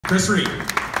Chris Reed.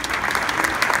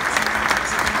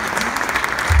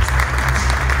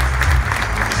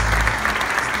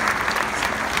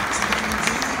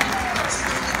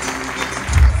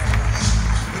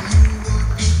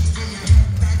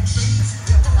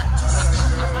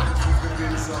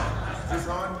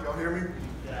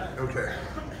 Okay.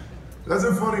 That's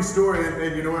a funny story,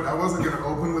 and you know what? I wasn't going to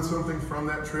open with something from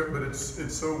that trip, but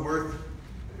it's so worth.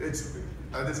 I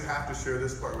just have to share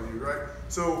this part with you, right?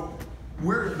 So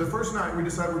the first night we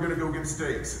decided we're going to go get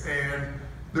steaks, and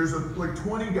there's like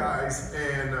 20 guys,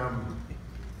 and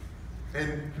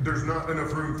there's not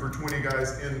enough room for 20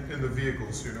 guys in the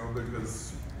vehicles, you know,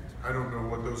 because I don't know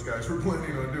what those guys were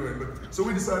planning on doing. But so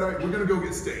we decided, all right, we're going to go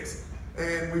get steaks,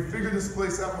 and we figured this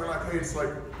place out. And we're like, hey, it's like,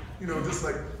 you know, just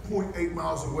like 0.8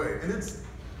 miles away, and it's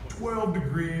 12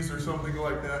 degrees or something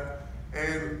like that,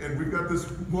 and we've got this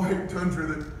white Tundra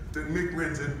that Mick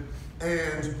rented,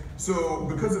 and so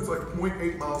because it's like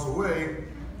 0.8 miles away,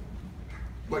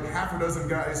 like half a dozen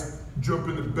guys jump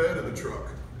in the bed of the truck,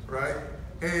 right?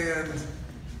 And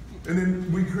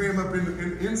then we cram up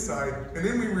inside, and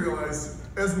then we realize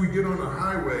as we get on the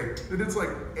highway that it's like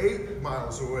 8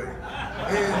 miles away,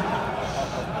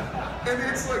 and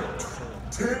it's like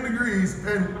 10 degrees,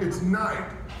 and it's night,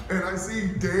 and I see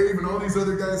Dave and all these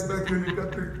other guys back there, and they've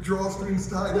got their drawstrings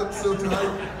tied up so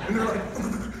tight, and they're like,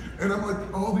 and I'm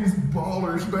like, all these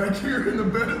ballers back here in the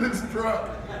bed of this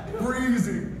truck,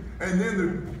 freezing. And then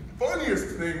the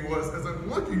funniest thing was, as I'm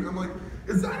looking, I'm like,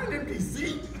 is that an empty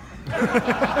seat? There's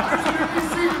an empty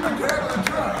seat in the cab of the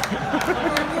truck. I'm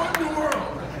like, what in the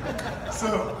world?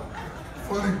 So,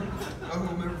 funny. I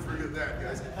will never forget that,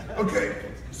 guys. Okay.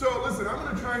 So listen, I'm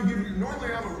going to try and give you,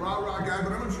 normally I'm a rah-rah guy,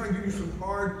 but I'm going to try and give you some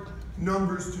hard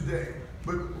numbers today.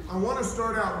 But I want to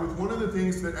start out with one of the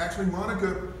things that actually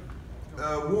Monica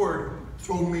Ward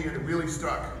told me, and it really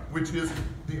stuck, which is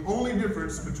the only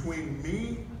difference between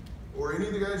me or any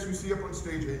of the guys you see up on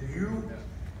stage and you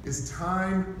is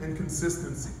time and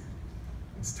consistency.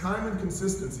 It's time and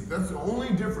consistency. That's the only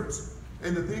difference.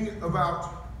 And the thing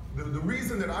about, the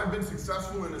reason that I've been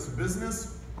successful in this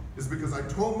business is because I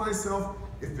told myself,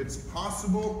 if it's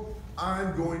possible,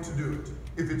 I'm going to do it.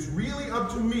 If it's really up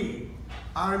to me,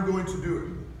 I'm going to do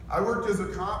it. I worked as a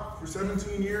cop for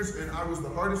 17 years, and I was the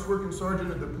hardest working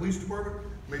sergeant at the police department,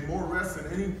 made more arrests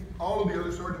than all of the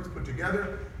other sergeants put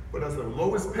together, but I was the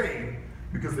lowest paid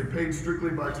because they paid strictly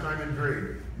by time and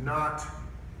grade, not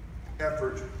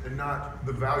effort and not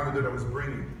the value that I was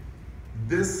bringing.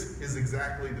 This is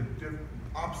exactly the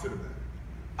opposite of that.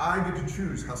 I get to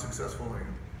choose how successful I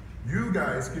am. You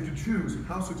guys get to choose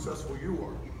how successful you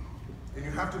are. And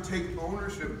you have to take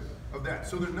ownership of that.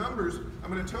 So the numbers,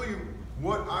 I'm going to tell you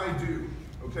what I do.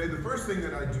 Okay, the first thing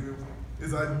that I do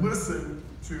is I listen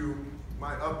to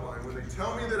my upline. When they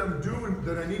tell me that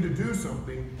I need to do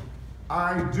something,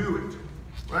 I do it.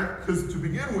 Right? Because to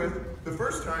begin with, the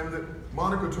first time that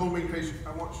Monica told me, hey,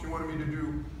 she wanted me to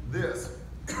do this,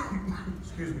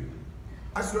 excuse me,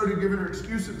 I started giving her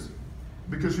excuses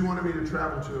because she wanted me to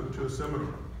travel to a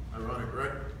seminar. Ironic,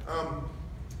 right?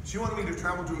 She wanted me to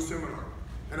travel to a seminar,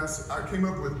 and I came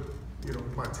up with, you know,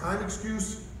 my time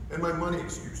excuse and my money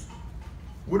excuse.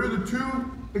 What are the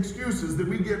two excuses that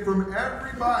we get from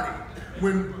everybody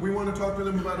when we want to talk to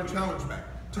them about a challenge back?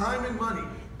 Time and money.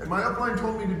 And my upline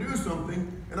told me to do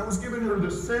something, and I was giving her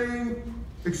the same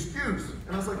excuse.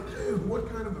 And I was like, dude, what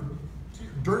kind of a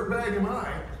dirtbag am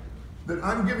I that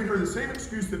I'm giving her the same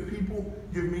excuse that people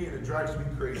give me, and it drives me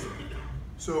crazy.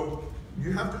 So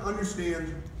you have to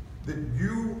understand that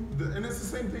and it's the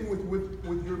same thing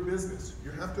with your business.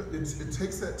 You have to, it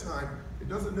takes that time. It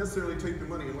doesn't necessarily take the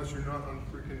money unless you're not on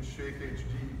freaking Shake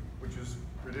HD, which is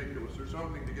ridiculous, or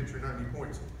something to get your 90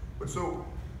 points. But so,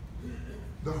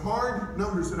 the hard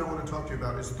numbers that I want to talk to you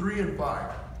about is 3 and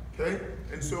 5, okay?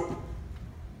 And so,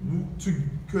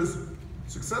 because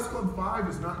Success Club 5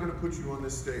 is not going to put you on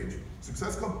this stage.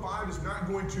 Success Club 5 is not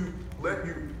going to let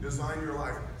you design your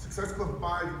life. Success Club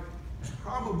 5 is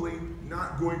probably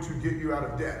not going to get you out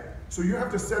of debt. So you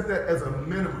have to set that as a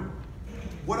minimum.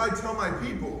 What I tell my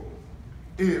people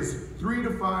is 3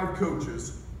 to 5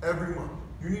 coaches every month.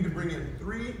 You need to bring in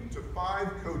 3 to 5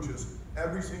 coaches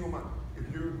every single month.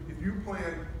 If you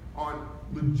plan on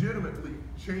legitimately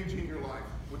changing your life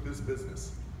with this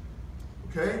business.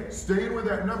 Okay? Staying with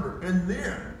that number. And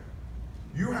then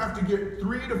you have to get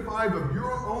 3 to 5 of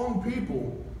your own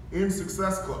people in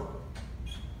Success Club.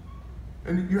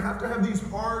 And you have to have these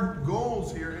hard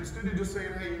goals here instead of just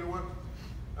saying, hey, you know what?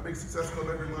 I make Success Club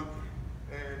every month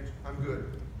and I'm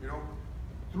good. You know?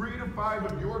 3 to 5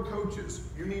 of your coaches,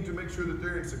 you need to make sure that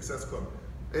they're in Success Club.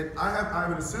 And I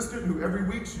have an assistant who every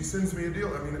week she sends me a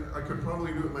deal. I mean, I could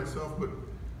probably do it myself, but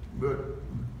but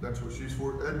that's what she's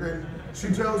for. And she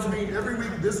tells me every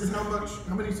week, this is how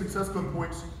many Success Club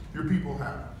points your people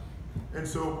have. And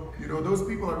so, those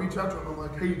people, I reach out to them, I'm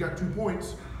like, hey, you got 2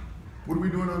 points. What are we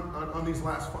doing on these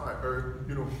last 5, or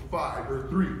 5 or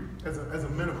 3 as a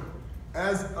minimum?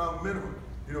 As a minimum.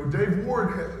 Dave Ward,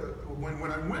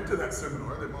 when I went to that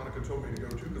seminar that Monica told me to go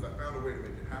to, because I found a way to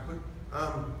make it happen,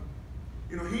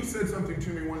 he said something to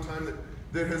me one time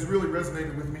that has really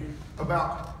resonated with me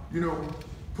about,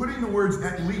 putting the words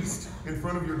 "at least" in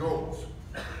front of your goals,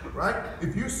 right?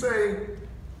 If you say,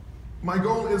 my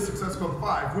goal is Success Club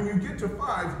 5, when you get to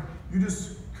 5, you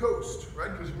just coast,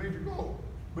 right? Because you made your goal.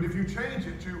 But if you change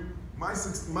it to,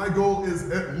 my goal is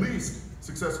at least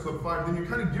Success Club 5, then you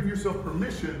kind of give yourself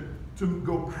permission to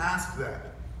go past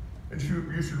that. And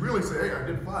you should really say, hey, I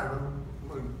did 5, I'm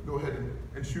going to go ahead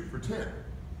and shoot for 10.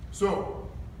 So,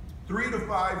 3 to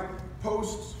 5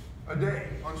 posts a day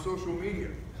on social media.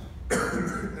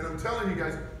 And I'm telling you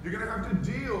guys, you're going to have to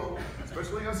deal,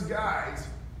 especially us guys,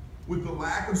 with the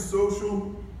lack of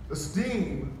social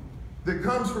esteem that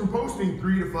comes from posting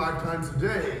 3 to 5 times a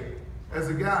day as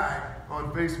a guy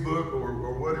on Facebook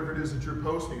or whatever it is that you're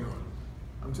posting on.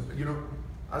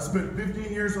 I spent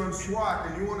 15 years on SWAT,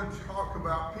 and you want to talk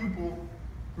about people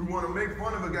who want to make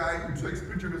fun of a guy who takes a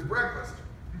picture of his breakfast,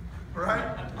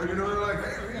 right? Or they're like,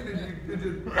 hey, did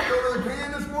you go to the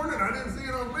can this morning? I didn't see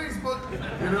it on Facebook.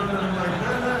 And I'm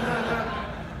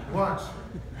like, watch,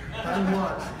 and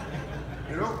watch.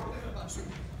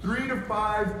 3 to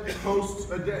 5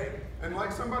 posts a day. And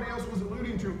like somebody else was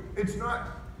alluding to, it's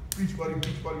not Beachbody,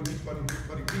 Beachbody, Beachbody,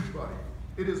 Beachbody, Beachbody.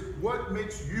 It is what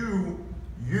makes you,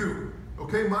 you.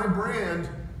 Okay, my brand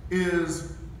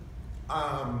is,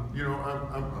 I'm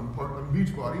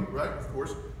Beachbody, right? Of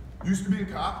course. Used to be a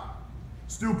cop.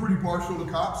 Still pretty partial to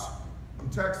cops. I'm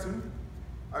Texan.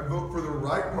 I vote for the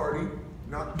right party,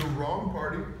 not the wrong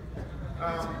party.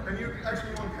 And you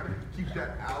actually want to kind of keep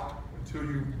that out until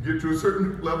you get to a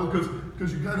certain level,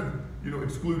 because you kind of,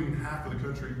 excluding half of the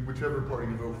country, whichever party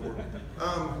you vote for.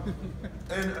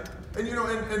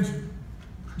 And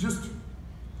just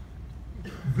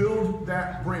build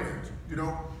that brand,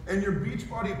 and your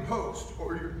Beachbody post,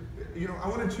 or I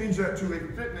want to change that to a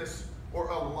fitness or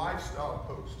a lifestyle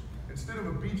post. Instead of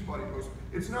a Beachbody post,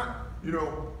 it's not, 3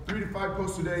 to 5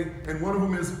 posts a day, and one of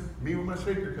them is me with my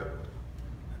shaker cup,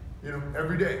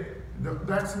 every day. No,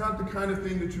 that's not the kind of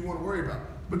thing that you want to worry about.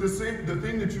 But the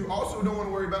thing that you also don't want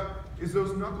to worry about is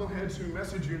those knuckleheads who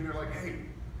message you and they're like, hey,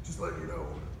 just let you know,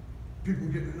 people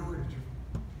getting annoyed at your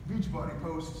Beachbody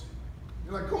posts.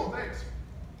 You're like, cool, thanks.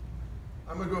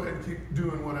 I'm going to go ahead and keep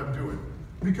doing what I'm doing.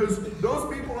 Because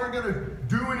those people aren't going to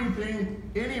do anything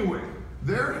anyway.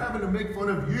 They're having to make fun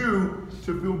of you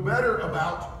to feel better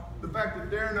about the fact that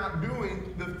they're not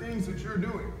doing the things that you're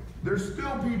doing. There's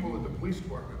still people at the police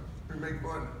department who make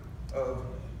fun of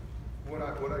what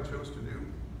I chose to do.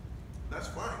 That's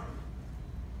fine.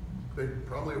 They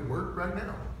probably at work right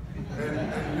now. And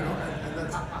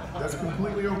that's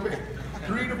completely okay.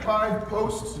 3 to 5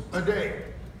 posts a day.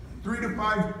 3 to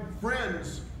 5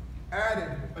 friends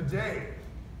added a day.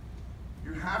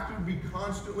 You have to be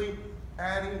constantly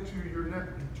adding to your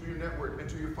network and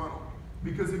to your funnel.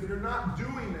 Because if you're not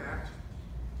doing that,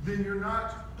 then you're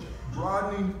not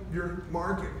broadening your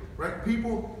market, right?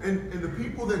 People, and the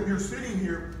people that you're sitting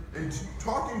here and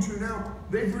talking to now,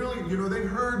 they've really, they've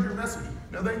heard your message.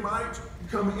 Now they might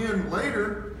come in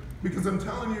later, because I'm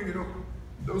telling you,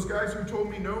 those guys who told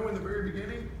me no in the very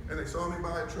beginning, and they saw me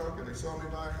buy a truck, and they saw me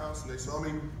buy a house, and they saw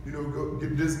me, go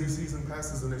get Disney season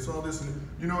passes, and they saw this, and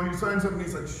he signs up and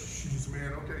he's like, jeez,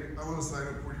 man, okay, I want to sign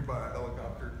up before you buy a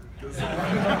helicopter. Because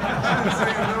I've been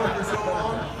saying no for so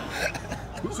long.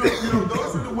 So,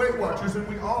 those are the Weight Watchers, and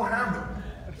we all have them.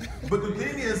 But the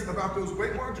thing is about those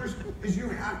Weight Watchers is you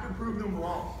have to prove them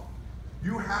wrong.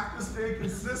 You have to stay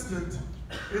consistent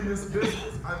in this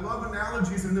business. I love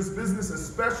analogies in this business,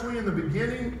 especially in the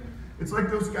beginning. It's like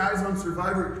those guys on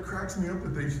Survivor. It cracks me up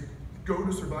that they go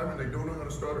to Survivor and they don't know how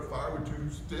to start a fire with 2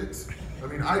 sticks. I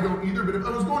mean, I don't either, but if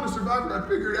I was going to Survivor, I'd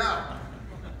figure it out.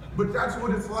 But that's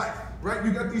what it's like, right?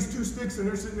 You got these 2 sticks and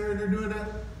they're sitting there and they're doing that,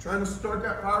 trying to start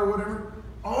that fire or whatever.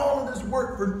 All of this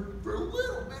work for a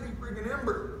little bitty freaking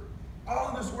ember. All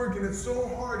of this work, and it's so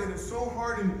hard,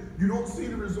 and you don't see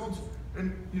the results,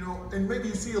 and and maybe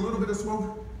you see a little bit of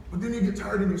smoke, but then you get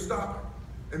tired and you stop.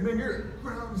 And then you're at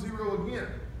ground zero again.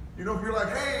 If you're like,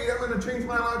 hey, I'm gonna change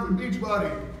my life with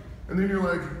Beachbody, and then you're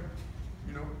like,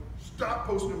 stop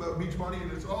posting about Beachbody,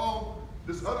 and it's all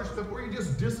this other stuff where you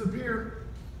just disappear,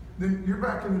 then you're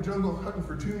back in the jungle hunting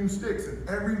for 2 new sticks, and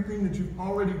everything that you've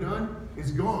already done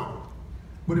is gone.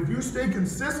 But if you stay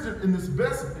consistent in this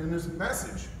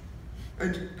message,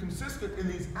 and you're consistent in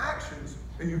these actions,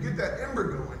 and you get that ember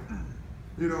going,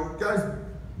 you know, guys,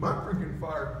 my freaking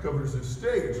fire covers this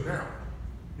stage now.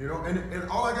 You know, and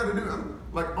all I got to do, I'm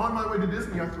like on my way to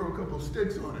Disney, I throw a couple of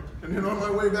sticks on it. And then on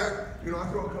my way back, you know, I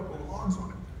throw a couple of logs on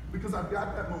it. Because I've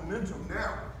got that momentum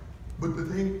now.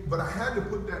 But I had to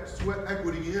put that sweat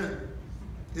equity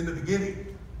in the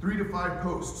beginning. 3 to 5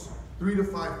 posts, 3 to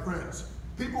 5 friends.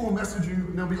 People will message you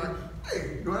and they'll be like,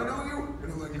 hey, do I know you?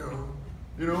 And I'm like, no.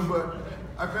 You know, but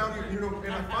I found you know,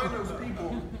 and I find those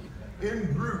people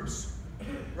in groups,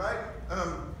 right?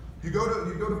 You go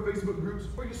to Facebook groups,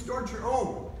 or you start your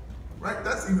own, right?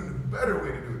 That's even a better way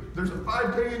to do it. There's a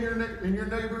 5K in your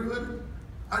neighborhood.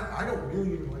 I don't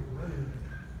really even like running,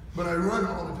 but I run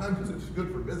all the time because it's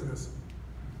good for business.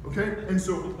 Okay? And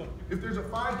so if there's a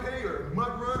 5K or a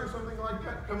mud run or something like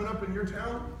that coming up in your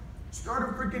town, start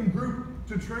a freaking group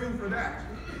to train for that.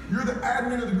 You're the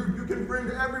admin of the group. You can bring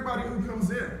to everybody who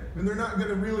comes in, and they're not going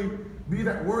to really be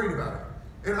that worried about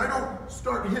it. And I don't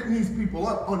start hitting these people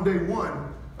up on day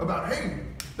one about, hey,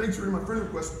 thanks for my friend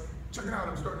request. Check it out,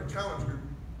 I'm starting a challenge group.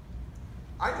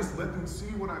 I just let them see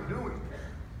what I'm doing.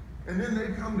 And then they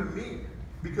come to me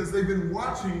because they've been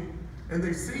watching and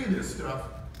they see this stuff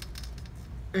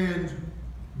and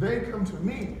they come to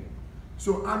me.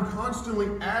 So I'm constantly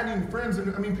adding friends.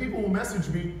 And I mean, people will message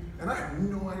me and I have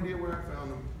no idea where I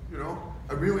found them. You know,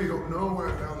 I really don't know where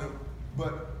I found them.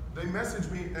 But they message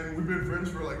me and we've been friends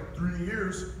for like 3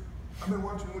 years. I've been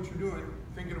watching what you're doing,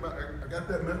 thinking about, I got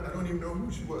that, I don't even know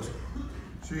who she was.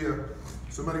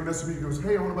 Somebody messaged me and goes,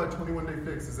 hey, I want to buy a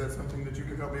 21-day fix. Is that something that you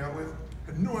can help me out with?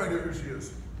 I had no idea who she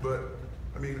is, but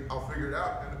I mean, I'll figure it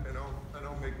out and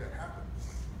I'll make that happen.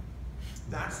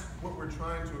 That's what we're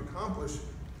trying to accomplish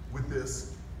with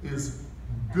this, is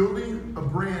building a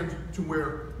brand to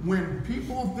where when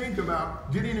people think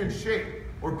about getting in shape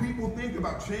or people think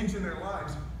about changing their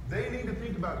lives, they need to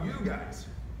think about you guys.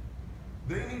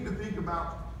 They need to think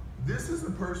about, this is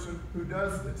the person who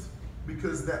does this,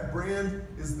 because that brand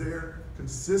is there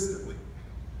consistently.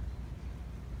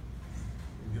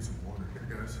 Let me get some water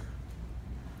here, guys.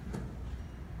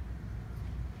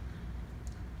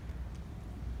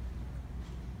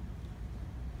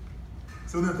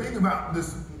 So the thing about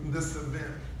this event,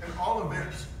 and all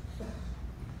events,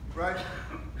 right,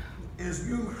 is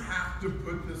you have to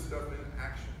put this stuff in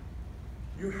action.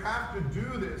 You have to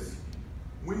do this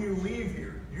when you leave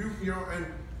here. You know,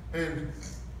 and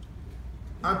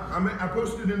I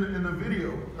posted in the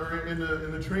video, or in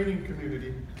the training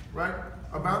community, right,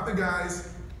 about the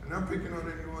guys, and I'm picking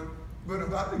on anyone, but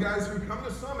about the guys who come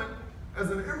to Summit as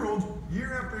an Emerald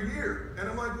year after year. And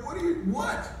I'm like,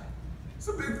 what? It's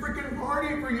a big freaking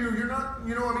party for you. You're not,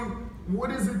 you know, I mean,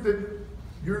 what is it that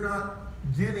you're not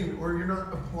getting or you're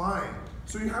not applying?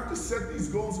 So you have to set these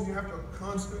goals and you have to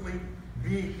constantly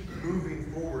be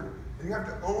moving forward. And you have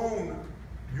to own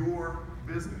your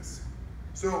business.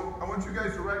 So I want you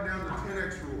guys to write down the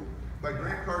 10X rule by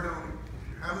Grant Cardone. If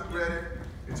you haven't read it,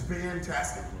 it's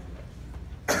fantastic.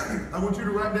 I want you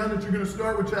to write down that you're going to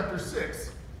start with chapter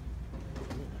 6.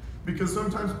 Because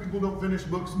sometimes people don't finish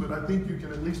books, but I think you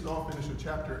can at least all finish a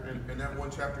chapter, and that one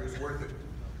chapter is worth it.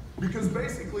 Because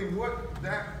basically what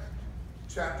that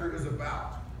chapter is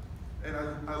about, and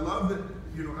I love that,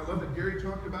 you know, I love that Gary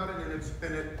talked about it,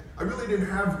 and I really didn't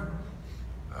have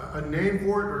a name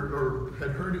for it or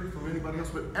had heard it from anybody else,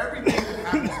 but everything that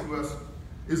happens to us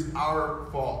is our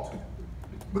fault.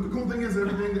 But the cool thing is,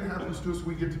 everything that happens to us,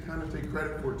 we get to kind of take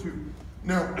credit for too.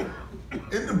 Now,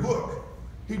 in the book,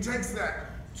 he takes that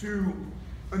to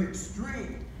an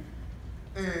extreme,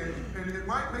 and it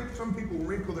might make some people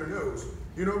wrinkle their nose,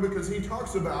 you know, because he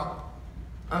talks about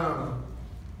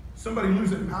somebody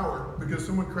losing power because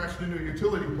someone crashed into a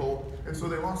utility pole, and so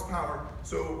they lost power.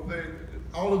 So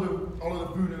all of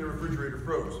the food in the refrigerator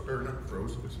froze, or not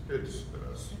froze, it's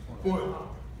spoiled,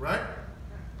 right?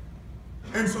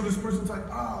 And so this person's like,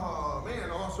 oh man,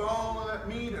 I lost all of that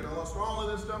meat and I lost all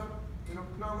of this stuff. You know,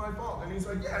 not my fault. And he's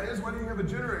like, yeah, it is. Why didn't you have a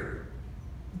generator?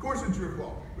 Of course it's your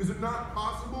fault. Is it not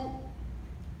possible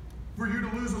for you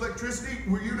to lose electricity?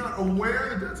 Were you not aware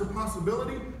that that's a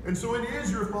possibility? And so it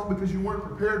is your fault because you weren't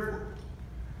prepared for it.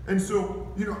 And so,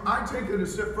 you know, I take it a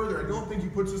step further. I don't think he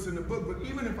puts this in the book, but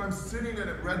even if I'm sitting at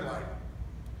a red light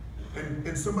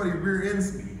and somebody rear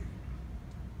ends me,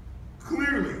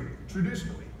 clearly,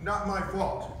 traditionally, not my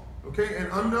fault, okay?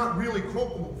 And I'm not really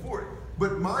culpable for it.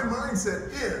 But my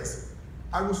mindset is,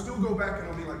 I will still go back and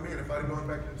I'll be like, man, if I'd have gone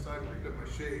back inside and picked up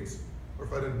my shades, or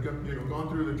if I'd have, you know, gone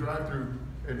through the drive-thru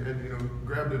and you know,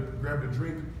 grabbed a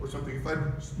drink or something, if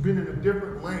I'd been in a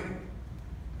different lane,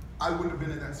 I wouldn't have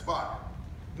been in that spot.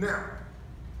 Now,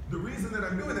 the reason that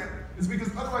I'm doing that is because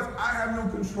otherwise I have no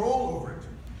control over it.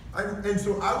 And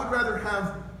so I would rather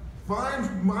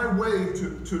find my way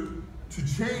to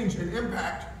change and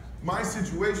impact my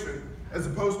situation as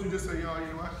opposed to just saying, oh, you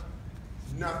know what?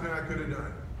 Nothing I could have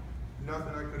done.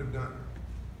 Nothing I could have done.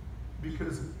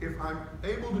 Because if I'm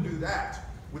able to do that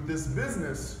with this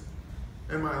business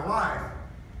and my life,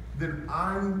 then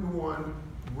I'm the one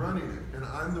running it and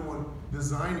I'm the one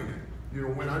designing it. You know,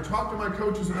 when I talk to my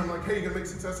coaches and I'm like, hey, you gonna make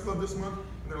Success Club this month?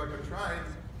 And they're like, I'm trying.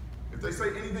 If they say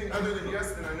anything other than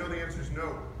yes, then I know the answer is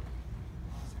no.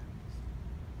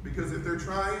 Because if they're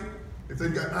trying, if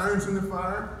they've got irons in the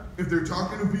fire, if they're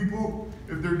talking to people,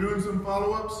 if they're doing some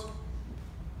follow-ups,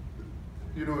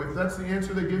 you know, if that's the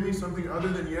answer they give me, something other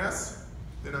than yes,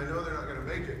 then I know they're not gonna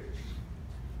make it.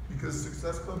 Because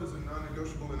Success Club is a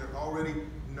non-negotiable and they're already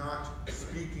not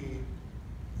speaking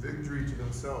victory to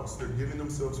themselves. They're giving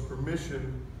themselves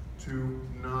permission to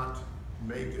not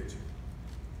make it.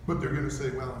 But they're gonna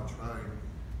say, well, I'm trying,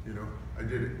 you know, I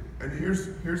did it. And here's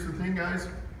the thing, guys,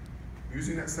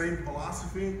 using that same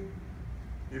philosophy,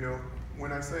 you know,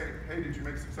 when I say, hey, did you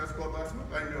make Success Club last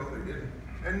month? I know they didn't.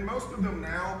 And most of them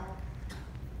now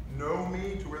know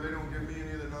me to where they don't give me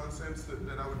any of the nonsense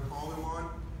that I would call them on.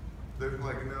 They're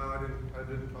like, no, I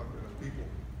didn't talk to enough people.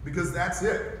 Because that's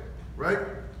it, right?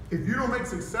 If you don't make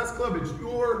Success Club, it's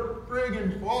your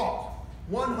friggin' fault.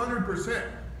 100%.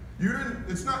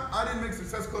 It's not, I didn't make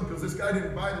Success Club because this guy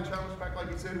didn't buy the challenge pack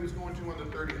like he said he was going to on the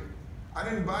 30th. I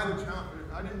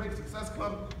didn't make Success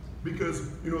Club because,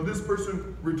 you know, this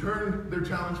person returned their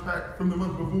challenge pack from the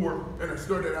month before and I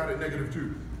started out at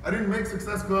 -2. I didn't make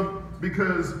Success Club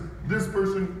because this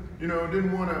person, you know,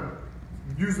 didn't want to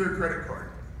use their credit card.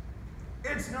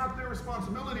 It's not their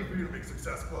responsibility for you to make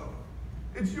Success Club.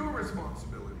 It's your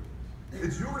responsibility.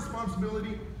 It's your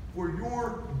responsibility for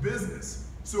your business.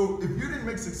 So if you didn't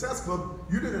make Success Club,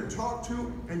 you didn't talk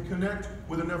to and connect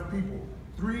with enough people.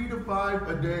 3 to 5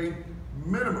 a day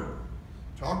minimum.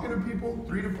 Talking to people,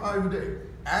 3 to 5 a day.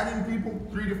 Adding people,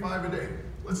 3 to 5 a day.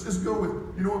 Let's just go with,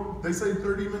 you know what, they say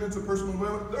 30 minutes of personal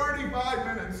development, 35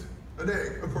 minutes a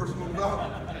day of personal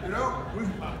development. You know,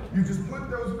 you just put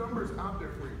those numbers out there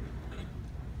for you.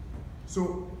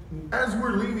 So as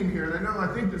we're leaving here, and I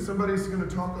think that somebody's going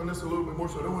to talk on this a little bit more,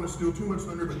 so I don't want to steal too much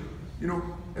thunder, but you know,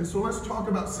 and so let's talk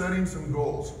about setting some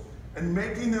goals and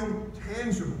making them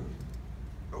tangible.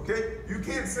 Okay? You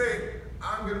can't say,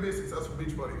 I'm going to be a successful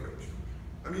Beachbody coach.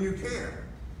 I mean, you can,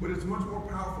 but it's much more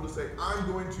powerful to say, I'm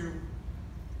going to,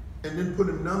 and then put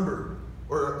a number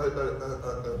or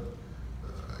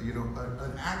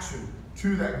an action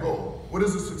to that goal. What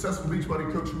does a successful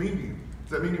Beachbody coach mean to you?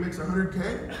 Does that mean he makes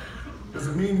 100K? Does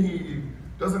it mean he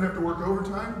doesn't have to work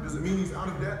overtime? Does it mean he's out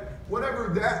of debt? Whatever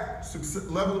that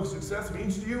level of success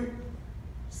means to you,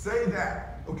 say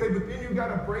that. Okay, but then you've got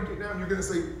to break it down. You're going to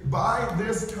say, by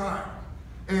this time.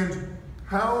 And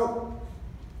how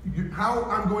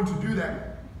I'm going to do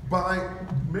that? By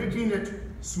making it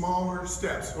smaller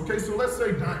steps. Okay, so let's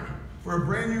say Diamond, for a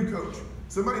brand new coach.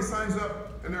 Somebody signs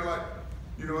up and they're like,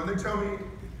 you know, and they tell me,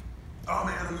 oh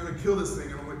man, I'm going to kill this thing.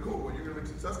 And I'm like, cool, well, you're going to make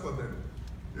Success Club then.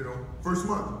 You know, first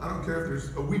month, I don't care if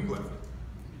there's a week left.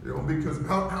 You know, because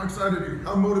how excited are you?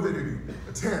 How motivated are you?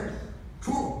 A 10.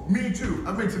 Cool, me too.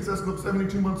 I've made Success Club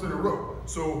 72 months in a row.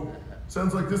 So,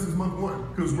 sounds like this is month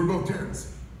 1, because we're both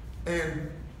 10s. And,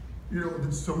 you know,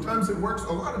 sometimes it works,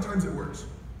 a lot of times it works.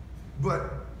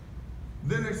 But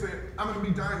then they say, I'm gonna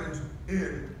be Diamond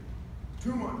in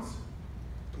 2 months.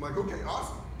 I'm like, okay,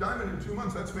 awesome. Diamond in 2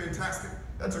 months, that's fantastic.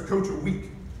 That's a coach a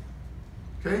week.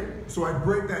 Okay, so I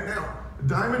break that down.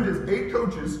 Diamond is 8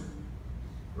 coaches,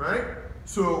 right?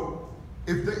 So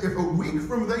if a week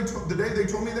from the day they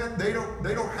told me that they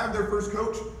don't have their first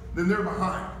coach, then they're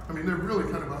behind. I mean, they're really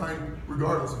kind of behind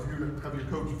regardless if you have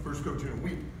your first coach in a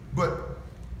week. But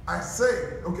I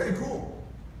say, okay, cool.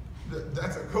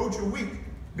 That's a coach a week,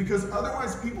 because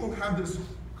otherwise people have this,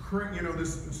 you know,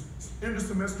 this end of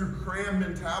semester cram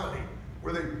mentality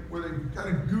where they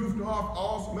kind of goofed off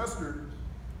all semester.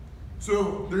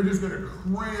 So they're just going to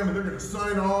cram and they're going to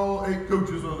sign all 8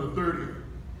 coaches on the 30th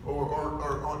or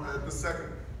on at the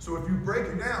 2nd. So if you break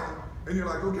it down and you're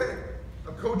like, okay,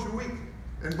 a coach a week,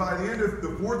 and by the end of the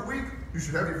 4th week, you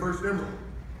should have your first emerald.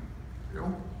 You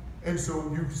know? And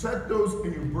so you set those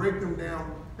and you break them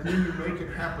down and then you make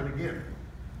it happen again.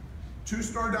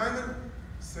 2-star diamond,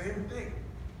 same thing.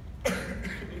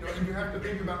 You know, and you have to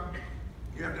think about,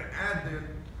 you have to add then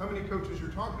how many coaches you're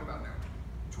talking about now.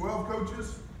 12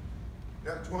 coaches.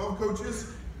 Yeah, 12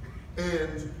 coaches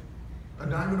and a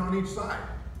diamond on each side.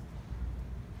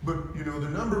 But you know, the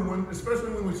number one,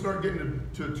 especially when we start getting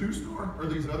to 2-star or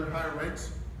these other higher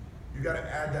ranks, You got to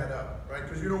add that up, right?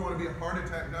 Because you don't want to be a heart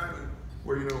attack diamond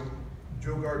where,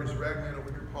 Joe Garbage Ragman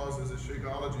over here pauses at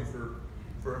Shakeology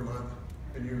for a month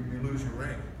and you lose your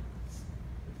rank.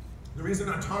 The reason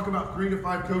I talk about 3 to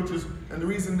 5 coaches and the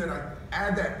reason that I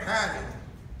add that padding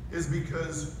is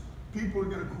because people are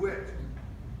going to quit.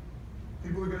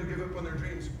 People are going to give up on their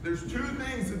dreams. There's 2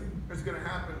 things that's going to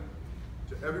happen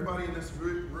to everybody in this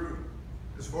room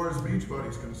as far as Beachbody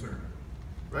is concerned,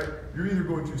 right? You're either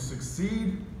going to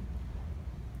succeed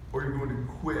or you're going to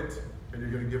quit and you're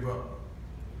going to give up.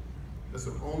 That's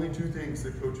the only 2 things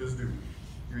that coaches do.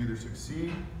 You either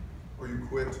succeed or you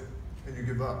quit and you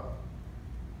give up.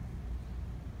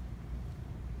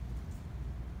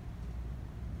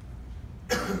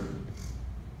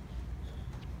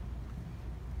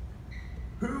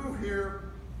 Who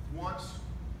here wants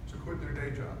to quit their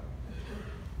day job?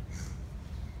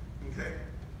 Okay.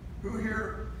 Who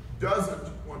here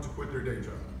doesn't want to quit their day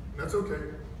job? That's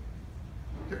okay.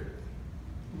 Okay.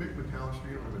 Mick McAllister,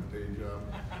 you don't have a day job.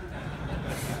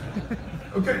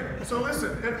 Okay, so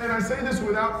listen, and I say this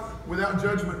without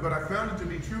judgment, but I found it to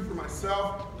be true for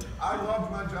myself. I loved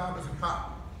my job as a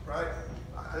cop, right?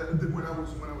 When I was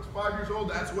 5 years old,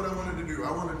 that's what I wanted to do.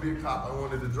 I wanted to be a cop. I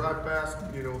wanted to drive fast,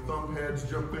 thump heads,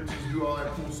 jump fences, do all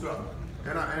that cool stuff.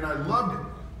 And I loved it.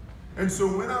 And so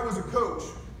when I was a coach,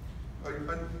 a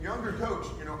younger coach,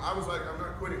 I was like, I'm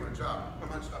not quitting my job. I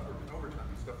might stop working overtime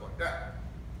and stuff like that.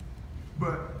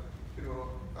 But,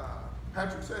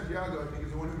 Patrick Santiago, I think,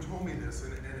 is the one who told me this,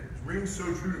 and it rings so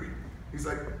true to me. He's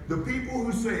like, the people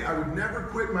who say, I would never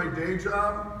quit my day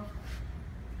job,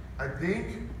 I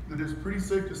think that it's pretty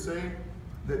safe to say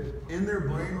that in their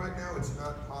brain right now, it's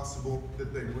not possible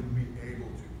that they wouldn't be able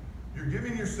to. You're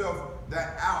giving yourself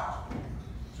that out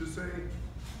to say,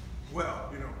 well,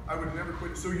 I would never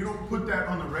quit. So you don't put that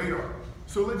on the radar.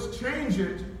 So let's change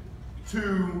it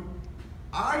to,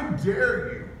 I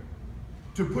dare you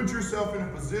to put yourself in a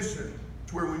position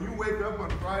to where when you wake up on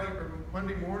Friday or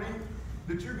Monday morning,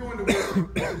 that you're going to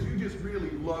work because you just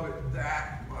really love it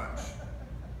that much.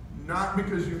 Not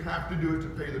because you have to do it to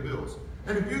pay the bills.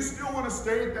 And if you still want to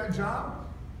stay at that job,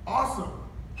 awesome.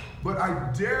 But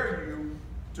I dare you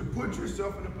to put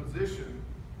yourself in a position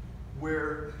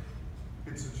where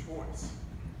it's a choice.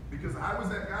 Because I was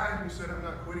that guy who said, I'm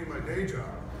not quitting my day job.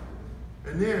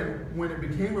 And then when it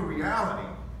became a reality,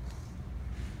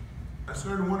 I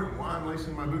started wondering why I'm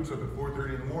lacing my boots up at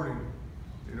 4:30 in the morning.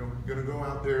 Gonna go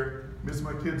out there, miss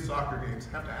my kids' soccer games,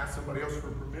 have to ask somebody else for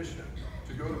permission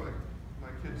to go to my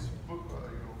kids'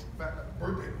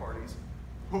 birthday parties.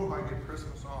 Hope I get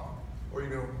Christmas off. Or,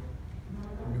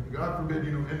 God forbid,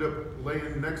 end up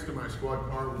laying next to my squad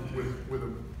car with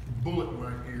a bullet in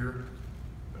my ear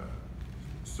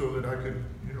so that I could,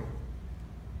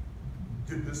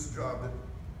 get this job that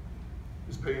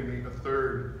is paying me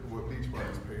 1/3 of what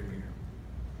Beachbody is paying me.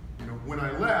 When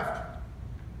I left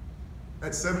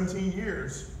at 17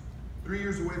 years, 3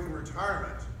 years away from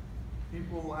retirement,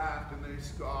 people laughed and they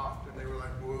scoffed and they were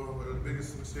like, whoa, what the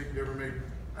biggest mistake you ever made.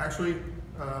 Actually,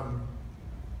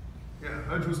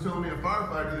 Hudge was telling me a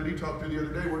firefighter that he talked to the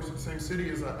other day, works in the same city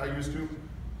as I used to,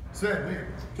 said, man,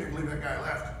 can't believe that guy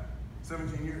left.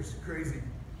 17 years, crazy.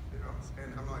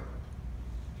 And I'm like,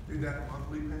 dude, that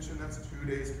monthly pension, that's 2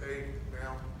 days pay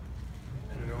now.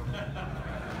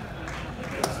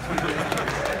 That's 2 days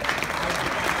pay.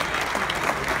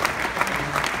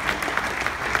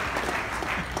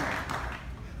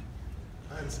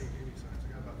 I hadn't seen any signs. I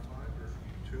got about 5 or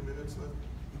 2 minutes left.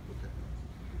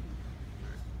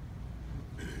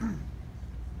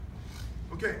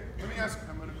 Okay. Okay, let me ask,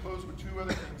 I'm going to close with 2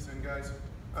 other things then, guys.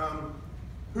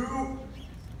 Who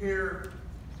here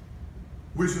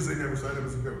wishes they never signed up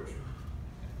as a coach?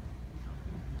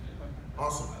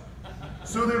 Awesome.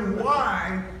 So then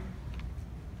why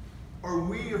are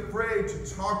we afraid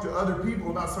to talk to other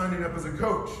people about signing up as a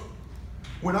coach?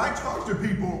 When I talk to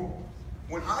people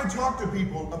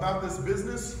about this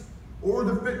business or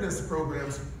the fitness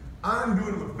programs, I'm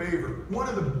doing them a favor. One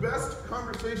of the best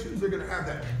conversations they're going to have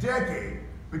that decade,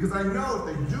 because I know if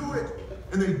they do it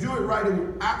and they do it right, it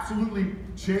will absolutely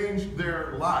change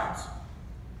their lives.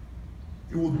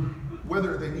 It will,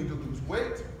 whether they need to lose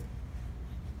weight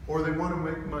or they want to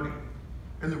make money.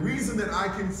 And the reason that I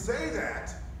can say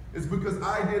that is because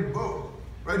I did both,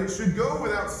 right? It should go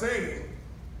without saying,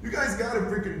 you guys got to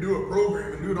freaking do a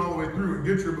program and do it all the way through and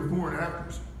get your before and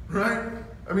afters, right?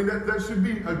 I mean, that should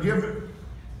be a given.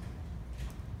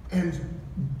 And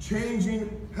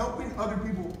helping other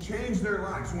people change their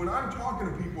lives. When I'm talking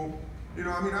to people,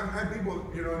 I've had people,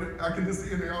 I can just see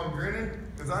them, they're all grinning,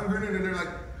 because I'm grinning, and they're like,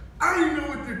 I don't even know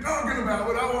what you're talking about,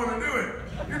 but I want to do it.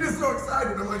 You're just so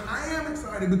excited. I'm like, I am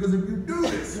excited because if you do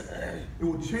this, it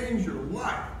will change your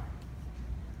life.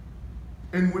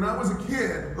 And when I was a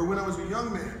kid, or when I was a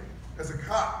young man, as a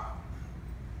cop,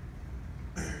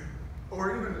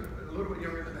 or even a little bit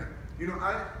younger than that, you know,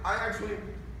 I actually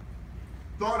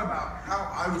thought about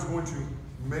how I was going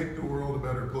to make the world a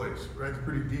better place, right? It's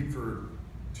pretty deep for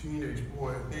a teenage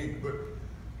boy, I think. But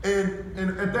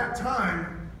and at that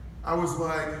time, I was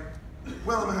like,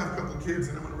 well, I'm gonna have a couple of kids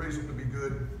and I'm gonna raise them to be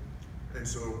good. And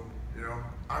so, you know,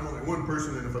 I'm only one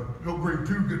person, and if I help bring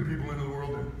 2 good people into the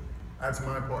world, then that's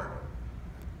my part.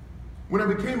 When I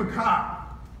became a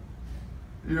cop,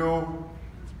 you know,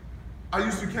 I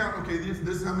used to count, okay, this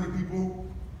is how many people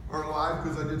are alive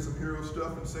because I did some hero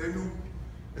stuff and saved them.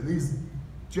 And these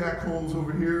jackholes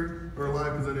over here are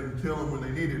alive because I didn't kill them when they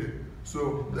needed it.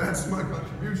 So that's my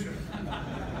contribution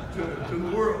to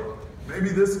the world. Maybe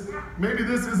this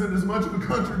isn't as much of a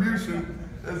contribution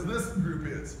as this group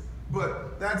is.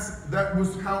 But that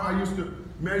was how I used to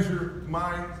measure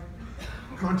my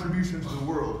contribution to the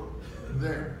world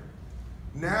then.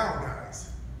 Now,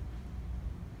 guys,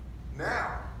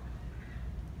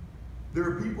 there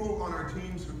are people on our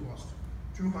teams who've lost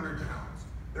 200 pounds.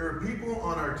 There are people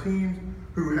on our teams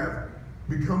who have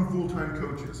become full-time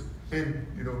coaches and,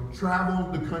 you know,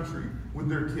 traveled the country with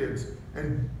their kids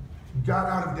and got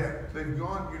out of debt. They've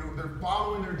gone, you know, they're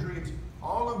following their dreams.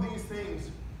 All of these things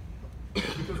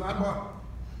because I bought,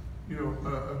 you know,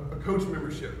 a coach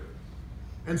membership.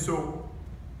 And so,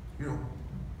 you know,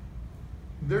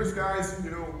 there's guys,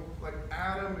 you know, like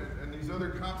Adam and these other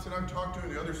cops that I've talked to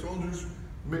and the other soldiers,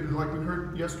 like we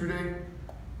heard yesterday,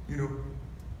 you know,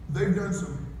 they've done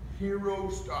some hero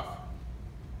stuff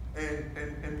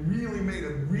and really made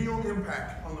a real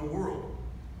impact on the world.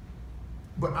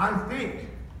 But I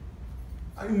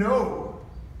know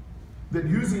that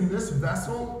using this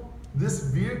vessel, this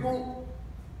vehicle,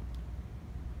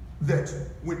 that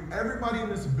when everybody in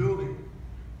this building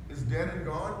is dead and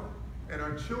gone, and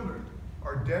our children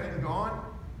are dead and gone,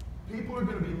 people are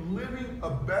going to be living a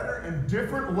better and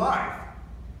different life.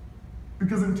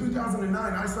 Because in 2009,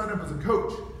 I signed up as a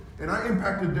coach, and I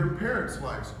impacted their parents'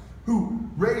 lives, who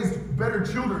raised better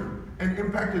children and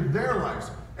impacted their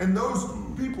lives. And those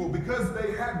people, because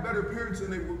they had better parents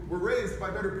and they were raised by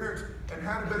better parents and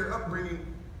had a better upbringing,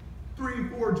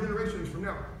 3-4 generations from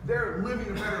now, they're living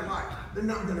a better life. They're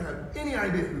not going to have any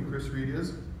idea who Chris Reed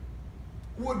is,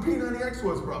 what P90X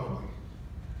was probably.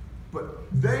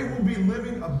 But they will be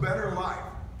living a better life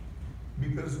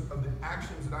because of the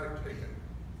actions that I've taken.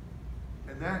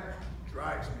 And that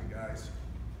drives me, guys.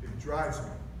 It drives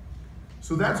me.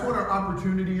 So that's what our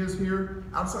opportunity is here.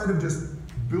 Outside of just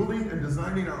building and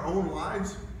designing our own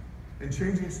lives and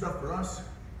changing stuff for us,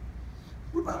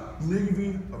 we're about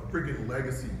leaving a freaking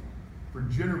legacy for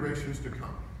generations to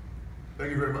come.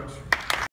 Thank you very much.